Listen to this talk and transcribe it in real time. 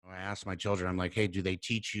ask my children, I'm like, hey, do they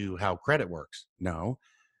teach you how credit works? No.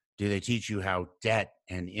 Do they teach you how debt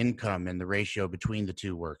and income and the ratio between the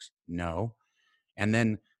two works? No. And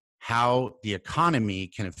then how the economy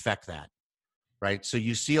can affect that, right? So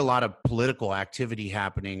you see a lot of political activity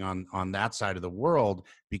happening on that side of the world,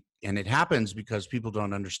 and it happens because people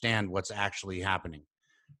don't understand what's actually happening,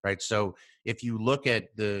 right? So if you look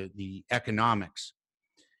at the economics,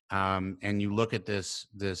 and you look at this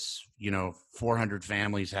 400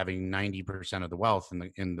 families having 90% of the wealth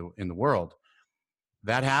in the world,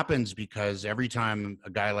 that happens because every time a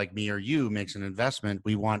guy like me or you makes an investment,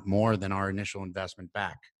 we want more than our initial investment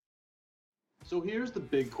back. So here's the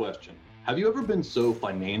big question. Have you ever been so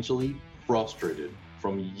financially frustrated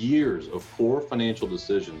from years of poor financial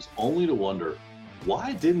decisions only to wonder,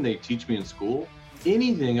 why didn't they teach me in school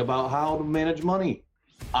anything about how to manage money?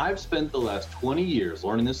 I've spent the last 20 years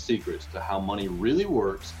learning the secrets to how money really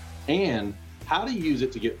works and how to use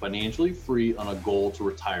it to get financially free on a goal to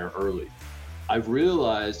retire early. I've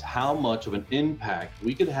realized how much of an impact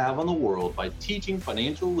we could have on the world by teaching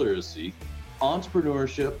financial literacy,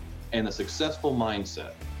 entrepreneurship, and a successful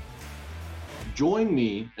mindset. Join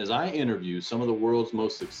me as I interview some of the world's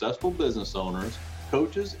most successful business owners,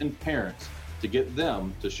 coaches, and parents to get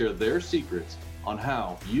them to share their secrets on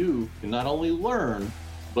how you can not only learn,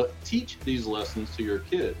 but teach these lessons to your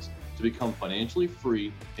kids to become financially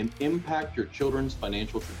free and impact your children's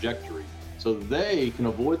financial trajectory so they can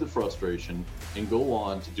avoid the frustration and go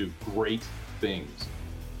on to do great things.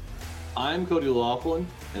 I'm Cody Laughlin,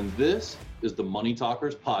 and this is the Money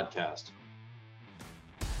Talkers Podcast.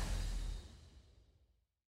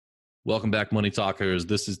 Welcome back, Money Talkers.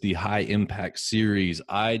 This is the High Impact Series.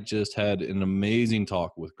 I just had an amazing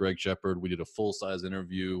talk with Greg Shepard. We did a full-size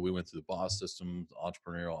interview. We went through the BOSS system, the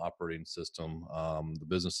entrepreneurial operating system, the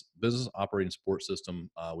business operating support system.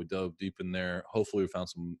 We dove deep in there. Hopefully, we found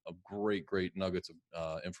some great nuggets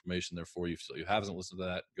of information there for you. So if you haven't listened to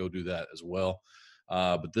that, go do that as well.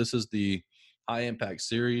 But this is the High Impact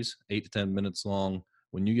Series, 8 to 10 minutes long.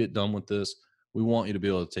 When you get done with this, we want you to be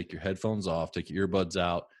able to take your headphones off, take your earbuds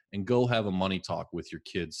out, and go have a money talk with your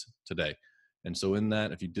kids today. And so in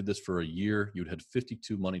that, if you did this for a year, you'd had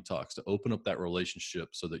 52 money talks to open up that relationship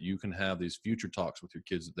so that you can have these future talks with your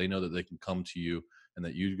kids. That they know that they can come to you and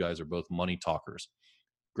that you guys are both money talkers.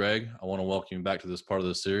 Greg, I want to welcome you back to this part of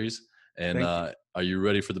the series. And are you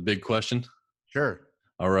ready for the big question? Sure.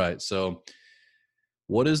 All right. So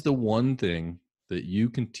what is the one thing that you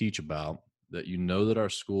can teach about that you know that our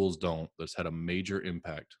schools don't, that's had a major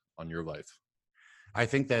impact on your life? I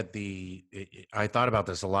think that I thought about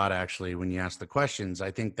this a lot, actually, when you asked the questions. I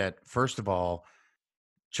think that, first of all,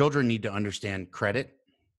 children need to understand credit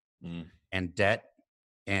and debt,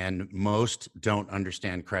 and most don't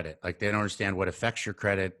understand credit. Like, they don't understand what affects your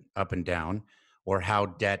credit up and down or how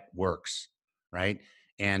debt works, right?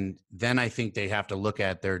 And then I think they have to look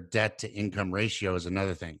at their debt to income ratio is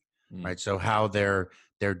another thing, right? So how their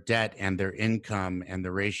debt and their income and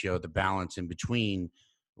the ratio, the balance in between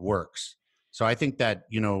works. So I think that,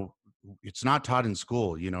 it's not taught in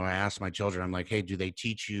school. I ask my children, I'm like, hey, do they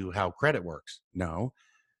teach you how credit works? No.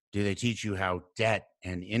 Do they teach you how debt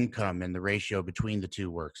and income and the ratio between the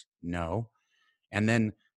two works? No. And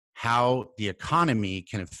then how the economy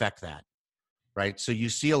can affect that, right? So you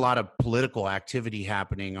see a lot of political activity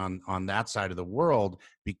happening on that side of the world,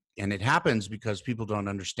 and it happens because people don't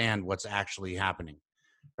understand what's actually happening,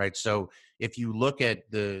 right? So if you look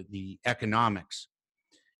at the economics,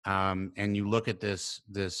 and you look at this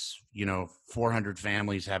 400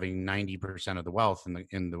 families having 90% of the wealth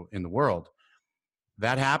in the world,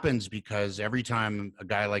 that happens because every time a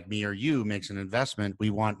guy like me or you makes an investment, we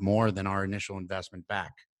want more than our initial investment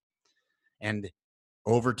back. And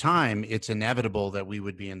over time, it's inevitable that we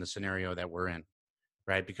would be in the scenario that we're in,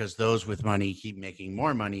 right? Because those with money keep making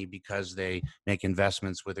more money because they make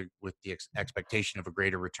investments with the expectation of a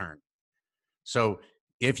greater return. So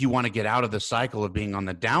if you want to get out of the cycle of being on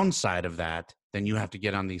the downside of that, then you have to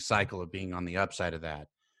get on the cycle of being on the upside of that,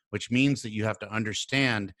 which means that you have to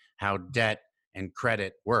understand how debt and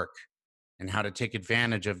credit work and how to take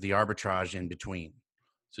advantage of the arbitrage in between.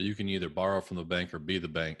 So you can either borrow from the bank or be the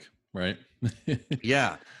bank, right?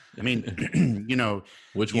 Yeah. I mean,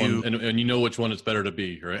 which one, and you know which one it's better to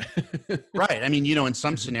be, right? Right. I mean, in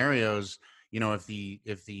some scenarios, if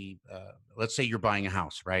the let's say you're buying a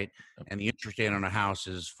house, right? And the interest rate on a house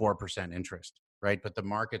is 4% interest, right? But the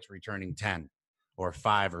market's returning 10 or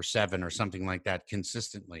 5 or 7 or something like that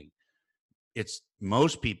consistently.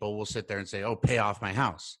 Most people will sit there and say, oh, pay off my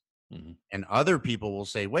house. Mm-hmm. And other people will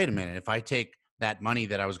say, wait a minute, if I take that money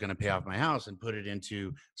that I was going to pay off my house and put it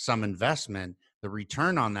into some investment the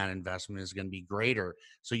return on that investment is going to be greater.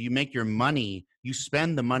 So you make your money, you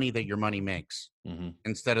spend the money that your money makes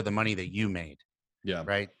instead of the money that you made. Yeah.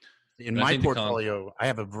 Right. In And I my think portfolio, I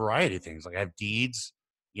have a variety of things. Like I have deeds,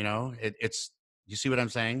 it's, you see what I'm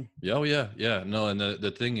saying? Yeah, oh yeah, yeah. No, and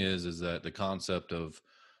the thing is that the concept of,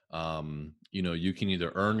 you can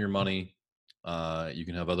either earn your money, you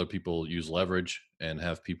can have other people use leverage and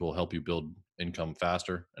have people help you build income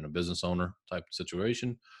faster in a business owner type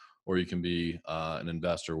situation, or you can be an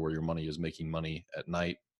investor where your money is making money at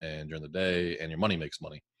night and during the day, and your money makes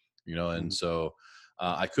money. And Mhm. so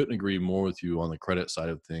I couldn't agree more with you on the credit side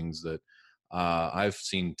of things. That I've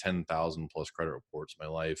seen 10,000 plus credit reports in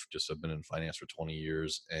my life. Just I've been in finance for 20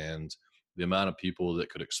 years, and the amount of people that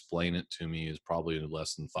could explain it to me is probably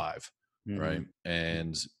less than five, right? Mhm.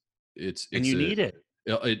 And it's And it's you a need it.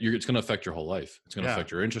 it's going to affect your whole life. It's going to Yeah.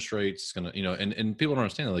 affect your interest rates. It's going to, and people don't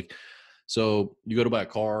understand that. Like, so you go to buy a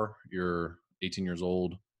car, you're 18 years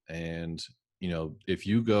old, and if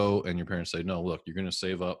you go and your parents say, no, look, you're going to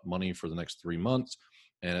save up money for the next 3 months.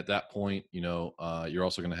 And at that point, you're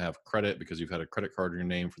also going to have credit because you've had a credit card in your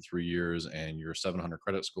name for 3 years and you're 700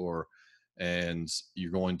 credit score, and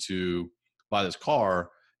you're going to buy this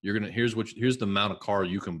car. Here's the amount of car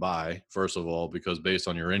you can buy, first of all, because based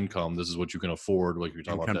on your income, this is what you can afford. Like you're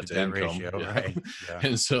talking about Income debt to to debt income. ratio. Yeah. Right. Yeah.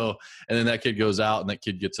 And so, and then that kid goes out and that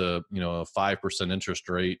kid gets a 5% interest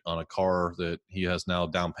rate on a car that he has now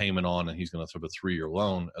down payment on, and he's going to throw a 3-year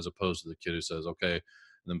loan, as opposed to the kid who says, okay.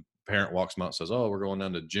 And the parent walks him out and says, oh, we're going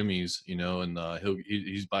down to Jimmy's, and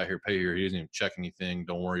he's buy here, pay here. He doesn't even check anything.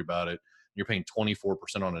 Don't worry about it. You're paying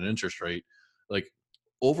 24% on an interest rate. Like,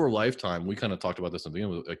 over a lifetime, we kind of talked about this in the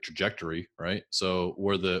beginning with like trajectory, right? So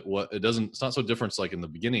it's not so different like in the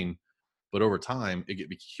beginning, but over time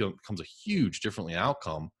becomes a huge differently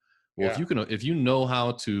outcome. Well, Yeah. if you know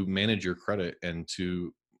how to manage your credit and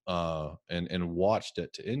to and watch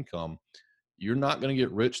debt to income, you're not going to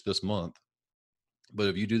get rich this month. But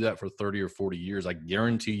if you do that for 30 or 40 years, I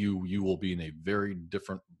guarantee you will be in a very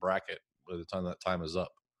different bracket by the time that time is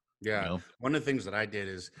up. Yeah. One of the things that I did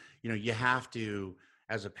is, you have to,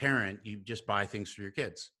 as a parent, you just buy things for your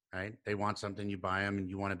kids, right? They want something, you buy them, and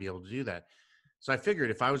you want to be able to do that. So I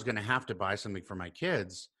figured if I was going to have to buy something for my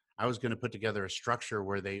kids, I was going to put together a structure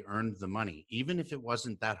where they earned the money, even if it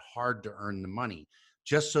wasn't that hard to earn the money,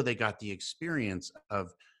 just so they got the experience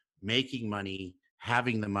of making money,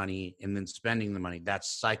 having the money, and then spending the money. That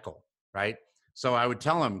cycle, right? So I would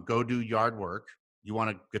tell them, go do yard work. You want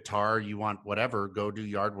a guitar, you want whatever, go do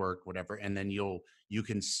yard work, whatever, and then you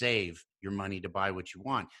can save your money to buy what you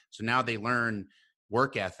want. So now they learn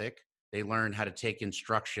work ethic, they learn how to take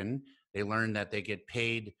instruction, they learn that they get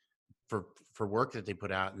paid for work that they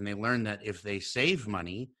put out, and they learn that if they save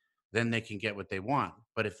money, then they can get what they want.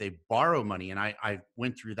 But if they borrow money, and I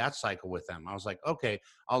went through that cycle with them, I was like, okay,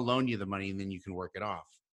 I'll loan you the money and then you can work it off.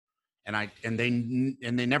 And they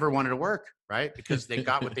never wanted to work, right? Because they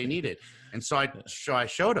got what they needed. And so I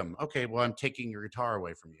showed them, okay, well, I'm taking your guitar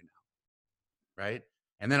away from you now, right?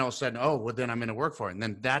 And then all of a sudden, oh, well, then I'm going to work for it. And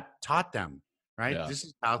then that taught them, right? Yeah. This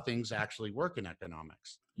is how things actually work in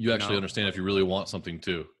economics. You actually understand if you really want something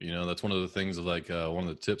too. That's one of the things of like one of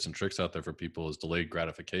the tips and tricks out there for people is delayed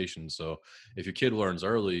gratification. So if your kid learns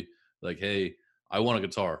early, like, hey, I want a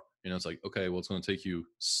guitar, it's like, okay, well, it's going to take you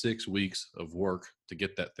 6 weeks of work to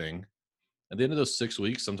get that thing. At the end of those 6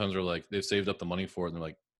 weeks, sometimes they're like, they've saved up the money for it, and they're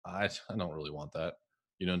like, I don't really want that.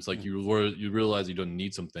 It's like you realize you don't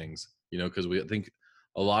need some things, because I think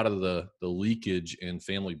a lot of the leakage in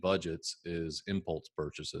family budgets is impulse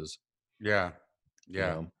purchases. Yeah.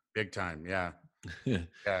 Yeah. Big time. Yeah.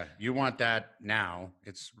 Yeah. You want that now.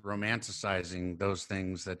 It's romanticizing those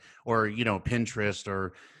things or, Pinterest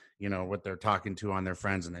or, what they're talking to on their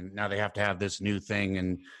friends. And then now they have to have this new thing,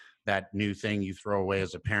 and that new thing you throw away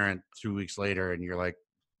as a parent 2 weeks later, and you're like,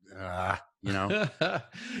 Yeah.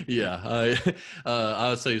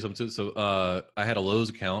 I'll tell you something. So I had a Lowe's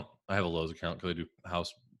account. I have a Lowe's account because I do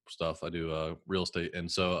house stuff. I do real estate. And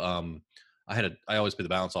so I always pay the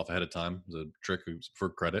balance off ahead of time. It's a trick for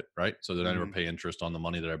credit, right? So that I never pay interest on the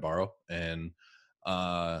money that I borrow. And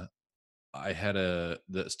I had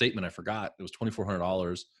the statement I forgot. It was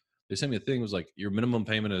 $2,400. They sent me a thing. It was like, your minimum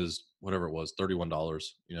payment is whatever it was, $31,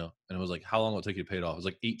 and it was like, how long will it take you to pay it off? It was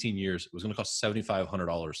like 18 years. It was going to cost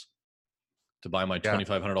 $7,500 to buy my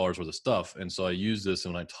 $2,500 worth of stuff. And so I use this,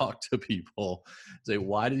 and when I talk to people, say,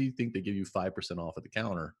 why do you think they give you 5% off at the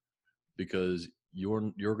counter? Because you're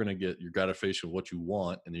going to get your gratification of what you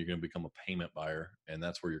want, and you're going to become a payment buyer, and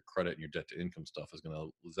that's where your credit and your debt to income stuff is going to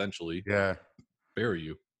eventually bury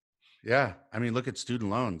you. Yeah. I mean, look at student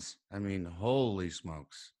loans. I mean, holy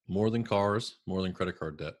smokes. More than cars, more than credit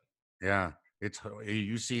card debt. Yeah.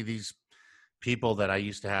 You see these people that I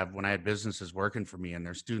used to have when I had businesses working for me, and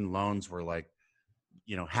their student loans were like,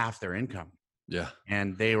 half their income. Yeah.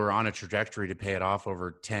 And they were on a trajectory to pay it off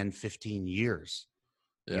over 10, 15 years,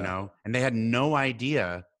 Yeah. and they had no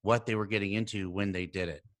idea what they were getting into when they did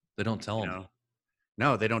it. They don't tell them.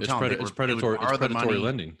 No, they don't tell them. It's predatory. It's predatory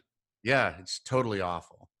lending. Yeah, it's totally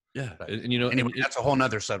awful. Yeah, But and anyway, that's a whole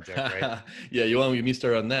nother subject, right? Yeah, you want me to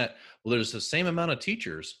start on that? Well, there's the same amount of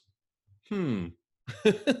teachers.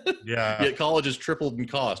 Yeah. Yet college has tripled in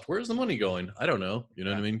cost. Where's the money going? I don't know. You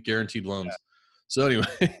know what I mean? Guaranteed loans. Yeah. So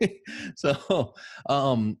anyway, so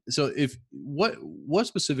if what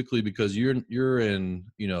specifically, because you're in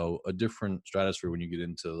a different stratosphere when you get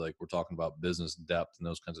into, like, we're talking about business depth and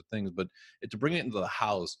those kinds of things, but to bring it into the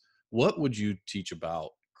house, what would you teach about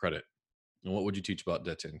credit, and what would you teach about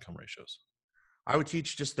debt to income ratios? I would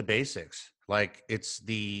teach just the basics. Like, it's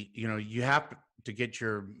you have to get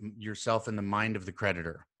yourself in the mind of the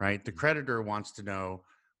creditor, right? The creditor wants to know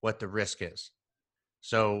what the risk is.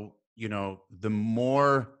 So, the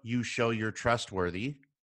more you show you're trustworthy,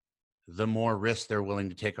 the more risk they're willing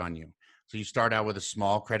to take on you. So you start out with a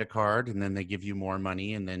small credit card, and then they give you more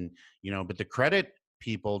money. And then, but the credit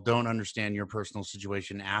people don't understand your personal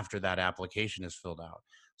situation after that application is filled out.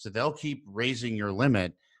 So they'll keep raising your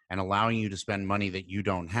limit and allowing you to spend money that you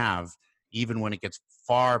don't have, even when it gets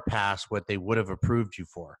far past what they would have approved you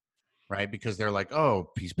for, right? Because they're like, oh,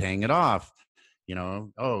 he's paying it off.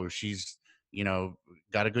 Oh, she's,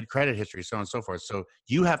 got a good credit history, so on and so forth. So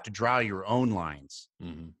you have to draw your own lines.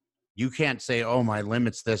 Mm-hmm. You can't say, oh, my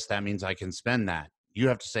limit's this, that means I can spend that. You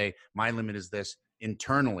have to say, my limit is this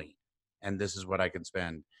internally, and this is what I can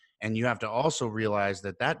spend. And you have to also realize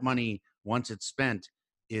that money, once it's spent,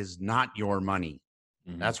 is not your money.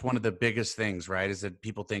 Mm-hmm. That's one of the biggest things, right? Is that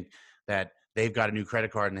people think that they've got a new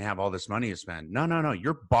credit card and they have all this money to spend. No.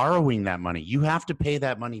 You're borrowing that money. You have to pay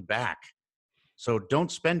that money back. So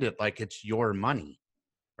don't spend it like it's your money,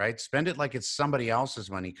 right? Spend it like it's somebody else's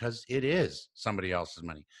money, because it is somebody else's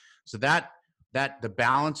money. So that the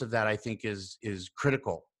balance of that, I think, is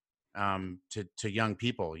critical to young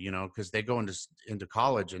people, because they go into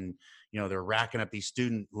college, and they're racking up these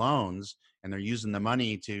student loans, and they're using the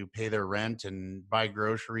money to pay their rent and buy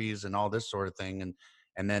groceries and all this sort of thing,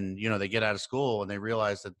 and then they get out of school and they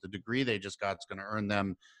realize that the degree they just got is going to earn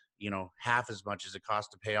them half as much as it costs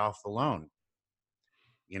to pay off the loan,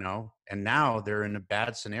 and now they're in a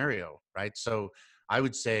bad scenario, right? So I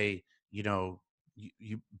would say, you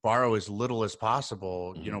borrow as little as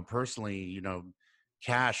possible. Mm-hmm. Personally,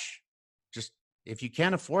 cash, just, if you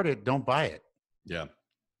can't afford it, don't buy it. Yeah.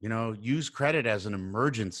 Use credit as an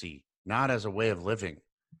emergency, not as a way of living.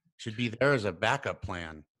 Should be there as a backup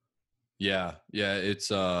plan. Yeah.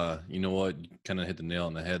 It's you know what, you kind of hit the nail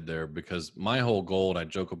on the head there, because my whole goal, and I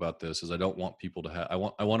joke about this, is I don't want people to have. I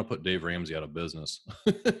want to put Dave Ramsey out of business,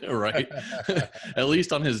 right? At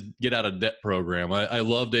least on his get out of debt program. I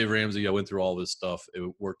love Dave Ramsey. I went through all this stuff. It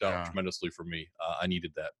worked out tremendously for me. I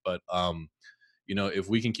needed that, but if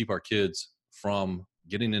we can keep our kids from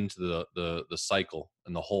getting into the cycle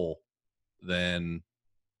and the hole, then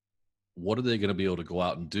what are they going to be able to go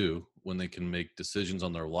out and do when they can make decisions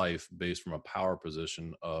on their life based from a power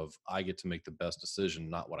position of, I get to make the best decision,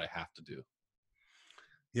 not what I have to do?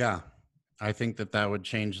 Yeah. I think that would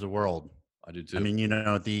change the world. I do too. I mean,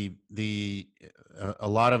 a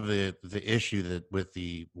lot of the issue that with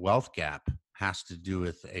the wealth gap has to do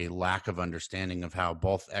with a lack of understanding of how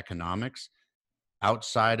both economics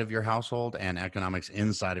outside of your household and economics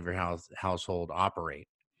inside of your household operate.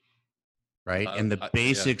 Right. And the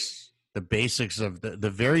basics of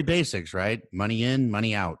the very basics, right? Money in,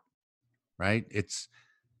 money out, right? It's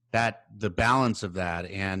that the balance of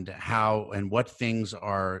that, and how and what things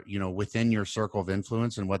are, within your circle of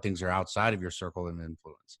influence and what things are outside of your circle of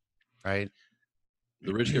influence, right?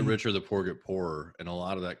 The rich get richer, the poor get poorer. And a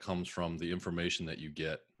lot of that comes from the information that you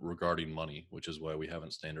get regarding money, which is why we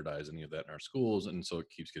haven't standardized any of that in our schools. And so it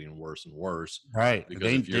keeps getting worse and worse. Right.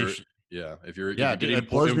 Because it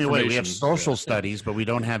blows me away. We have social studies, but we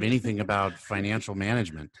don't have anything about financial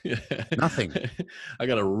management. Nothing. I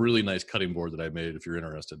got a really nice cutting board that I made if you're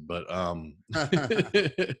interested, but,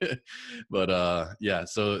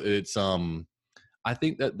 so it's, I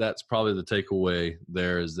think that's probably the takeaway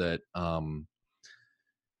there, is that,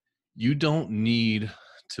 you don't need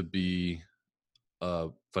to be a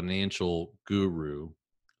financial guru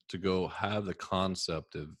to go have the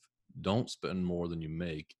concept of don't spend more than you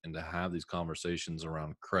make, and to have these conversations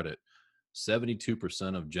around credit.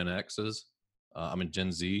 72% of Gen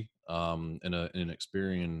Z, in an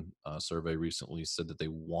Experian survey recently, said that they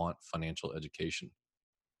want financial education.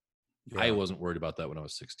 Yeah. I wasn't worried about that when I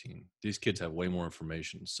was 16. These kids have way more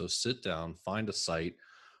information. So sit down, find a site,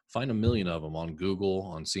 find a million of them on Google,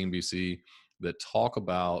 on CNBC, that talk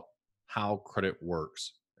about how credit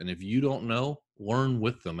works. And if you don't know, learn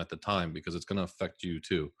with them at the time, because it's going to affect you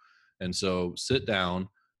too. And so sit down,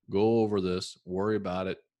 go over this, worry about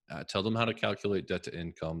it. Tell them how to calculate debt to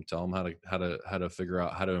income. Tell them how to figure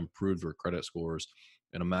out how to improve their credit scores.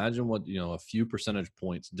 And imagine what, a few percentage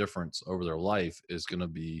points difference over their life is going to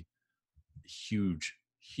be huge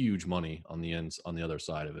money on the ends, on the other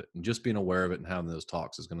side of it. And just being aware of it and having those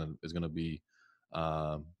talks is going to be,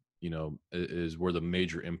 is where the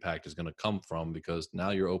major impact is going to come from, because now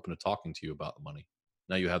you're open to talking to you about the money.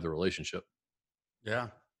 Now you have the relationship. Yeah.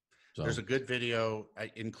 So there's a good video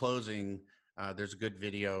in closing. There's a good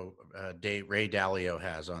video Ray Dalio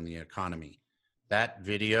has on the economy. That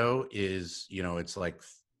video is, it's like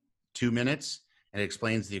 2 minutes, and it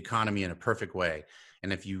explains the economy in a perfect way.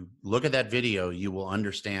 And if you look at that video, you will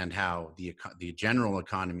understand how the general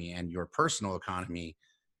economy and your personal economy,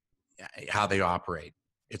 how they operate.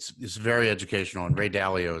 It's very educational, and Ray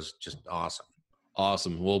Dalio is just awesome.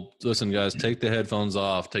 Awesome. Well, listen, guys, take the headphones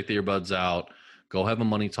off, take the earbuds out, go have a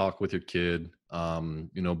money talk with your kid.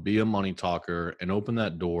 Be a money talker and open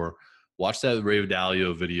that door. Watch that Ray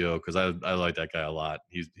Dalio video, because I like that guy a lot.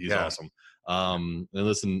 He's awesome. And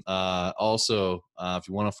listen, also, if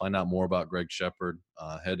you want to find out more about Greg Shepard,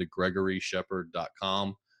 head to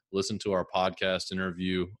GregoryShepard.com. Listen to our podcast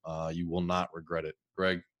interview. You will not regret it.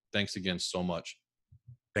 Greg, thanks again so much.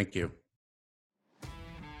 Thank you.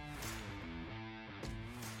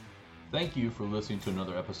 Thank you for listening to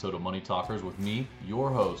another episode of Money Talkers with me, your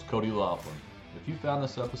host, Cody Laughlin. If you found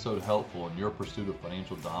this episode helpful in your pursuit of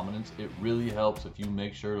financial dominance, it really helps if you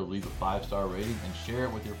make sure to leave a 5-star rating and share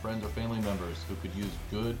it with your friends or family members who could use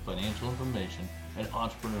good financial information and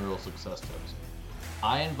entrepreneurial success tips.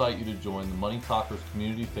 I invite you to join the Money Talkers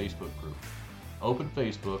community Facebook group. Open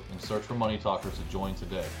Facebook and search for Money Talkers to join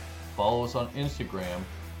today. Follow us on Instagram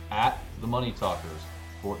 @The Money Talkers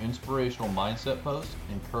for inspirational mindset posts,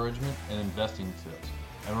 encouragement, and investing tips.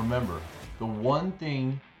 And remember, the one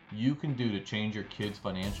thing you can do to change your kids'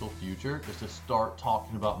 financial future is to start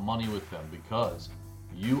talking about money with them, because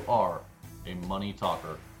you are a money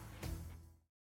talker.